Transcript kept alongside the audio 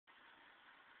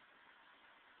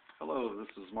Hello, this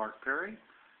is Mark Perry,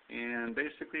 and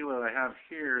basically what I have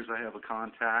here is I have a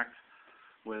contact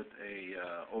with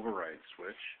a override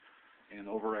switch, and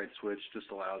the override switch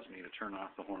just allows me to turn off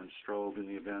the horn strobe in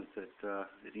the event that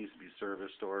it needs to be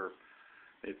serviced or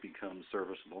it becomes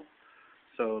serviceable.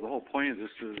 So the whole point of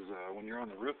this is when you're on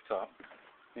the rooftop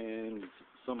and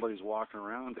somebody's walking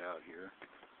around out here,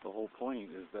 the whole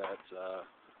point is that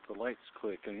the lights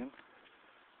click in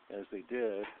as they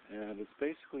did, and it's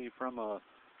basically from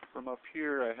up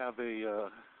here. I have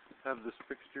this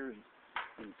fixture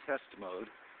in test mode.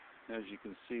 As you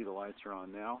can see, the lights are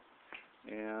on now,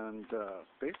 and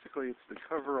basically it's to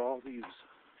cover all these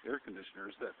air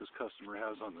conditioners that this customer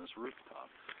has on this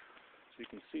rooftop. So you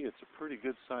can see it's a pretty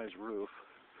good sized roof.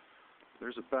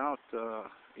 There's about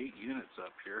 8 units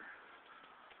up here.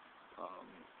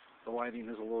 The lighting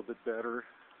is a little bit better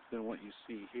than what you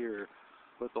see here,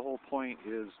 but the whole point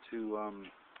is to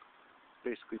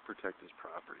basically protect his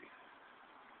property.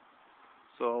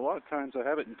 So a lot of times I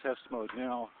have it in test mode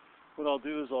now. What I'll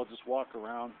do is I'll just walk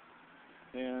around,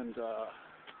 and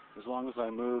as long as I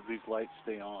move, these lights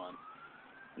stay on.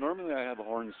 Normally I have a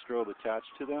horn strobe attached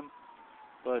to them,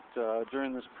 but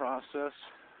during this process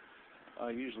I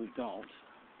usually don't,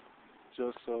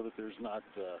 just so that there's not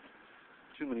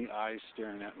too many eyes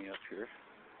staring at me up here.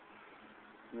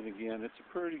 And again, it's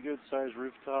a pretty good sized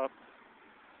rooftop,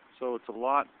 so it's a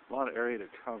lot of area to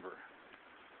cover.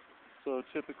 So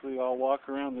typically I'll walk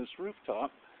around this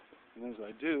rooftop, and as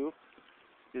I do,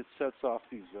 it sets off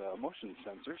these motion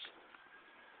sensors.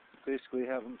 Basically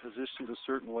have them positioned a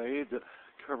certain way to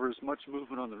cover as much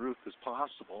movement on the roof as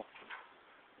possible.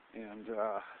 And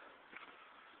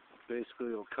basically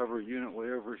it'll cover a unit way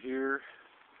over here,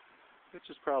 which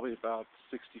is probably about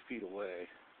 60 feet away.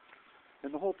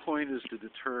 And the whole point is to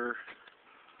deter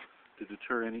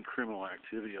any criminal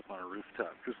activity up on a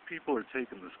rooftop, because people are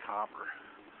taking this copper.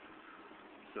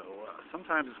 So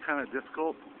sometimes it's kind of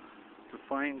difficult to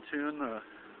fine-tune the,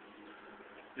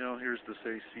 here's this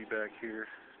AC back here,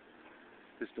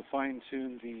 is to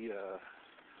fine-tune the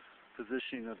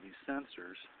positioning of these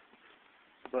sensors,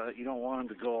 but you don't want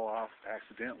them to go off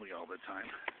accidentally all the time.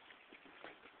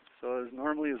 So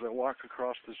normally as I walk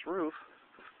across this roof,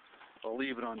 I'll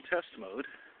leave it on test mode.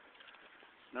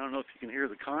 And I don't know if you can hear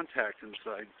the contact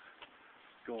inside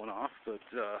going off, but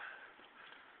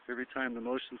every time the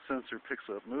motion sensor picks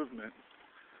up movement,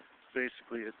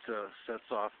 basically it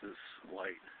sets off this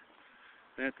light.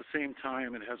 And at the same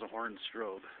time it has a horn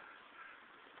strobe,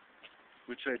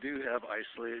 which I do have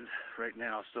isolated right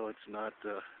now so it's not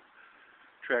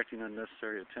attracting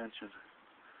unnecessary attention.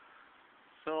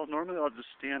 So normally I'll just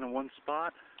stand in one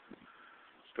spot,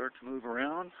 start to move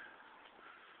around,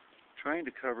 trying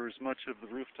to cover as much of the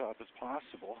rooftop as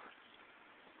possible.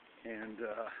 And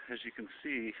as you can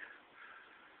see,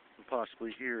 and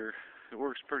possibly hear, it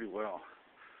works pretty well.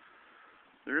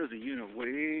 There is a unit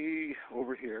way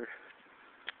over here,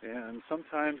 and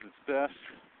sometimes it's best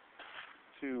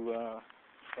to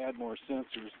add more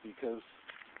sensors, because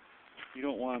you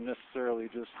don't want to necessarily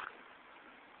just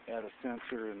add a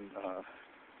sensor and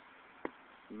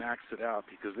max it out,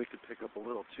 because they could pick up a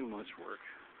little too much work.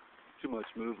 Too much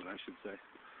movement, I should say.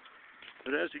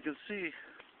 But as you can see,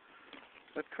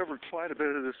 I've covered quite a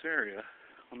bit of this area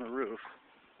on the roof.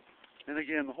 And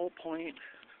again, the whole point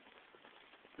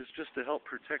is just to help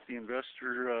protect the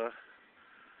investor's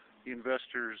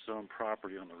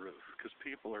property on the roof, because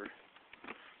people are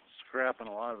scrapping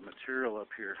a lot of the material up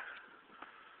here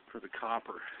for the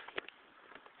copper.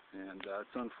 And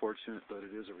it's unfortunate, but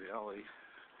it is a reality.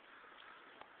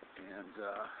 And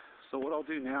so what I'll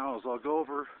do now is I'll go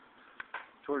over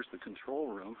towards the control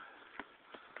room,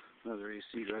 another AC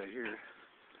right here,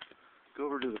 go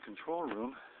over to the control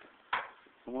room,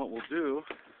 and what we'll do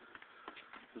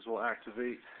is we'll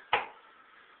activate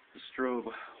the strobe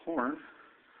horn.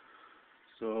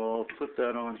 So I'll put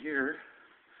that on here,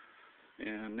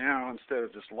 and now instead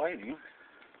of just lighting,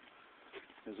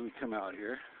 as we come out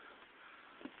here,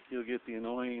 you'll get the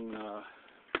annoying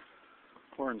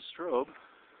horn strobe.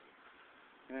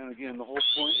 And again, the whole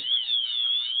point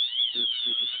is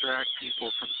to distract people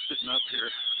from sitting up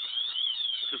here,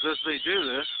 because as they do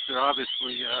this, they're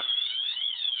obviously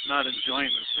not enjoying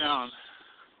the sound.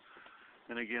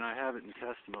 And again, I have it in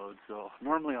test mode, so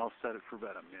normally I'll set it for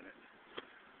about a minute,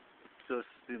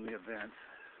 just in the event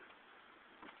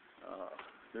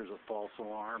there's a false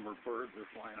alarm or birds are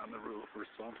flying on the roof or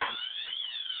something.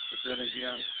 But then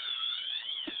again,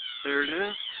 there it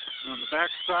is. And on the back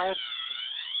side,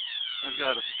 I've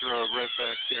got a strobe right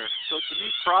back there. So it's a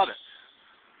neat product.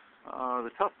 The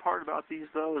tough part about these,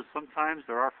 though, is sometimes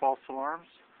there are false alarms.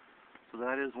 So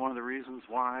that is one of the reasons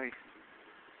why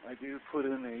I do put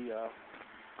in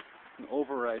an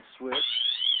override switch,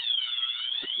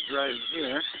 which is right in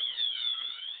here,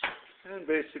 and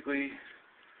basically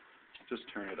just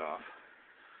turn it off.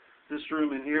 This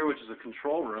room in here, which is a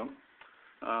control room,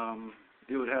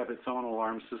 it would have its own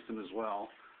alarm system as well,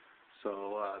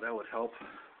 so that would help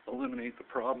eliminate the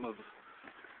problem of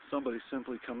somebody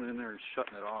simply coming in there and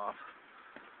shutting it off.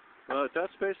 But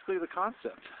that's basically the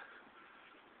concept.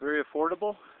 Very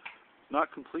affordable,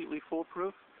 not completely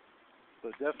foolproof,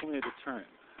 but definitely a deterrent.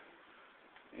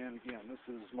 And again,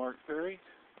 this is Mark Perry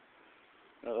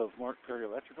of Mark Perry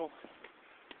Electrical,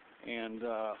 and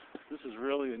this is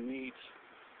really a neat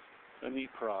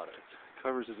product. It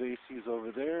covers his ACs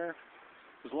over there.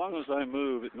 As long as I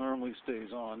move, it normally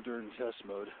stays on during test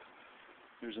mode.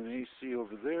 There's an AC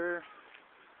over there,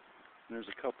 and there's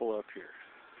a couple up here.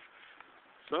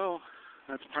 So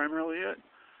that's primarily it.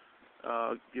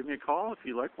 Give me a call if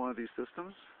you like one of these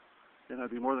systems, and I'd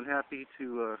be more than happy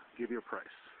to give you a price.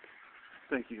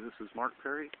 Thank you. This is Mark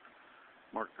Perry,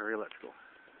 Mark Perry Electrical.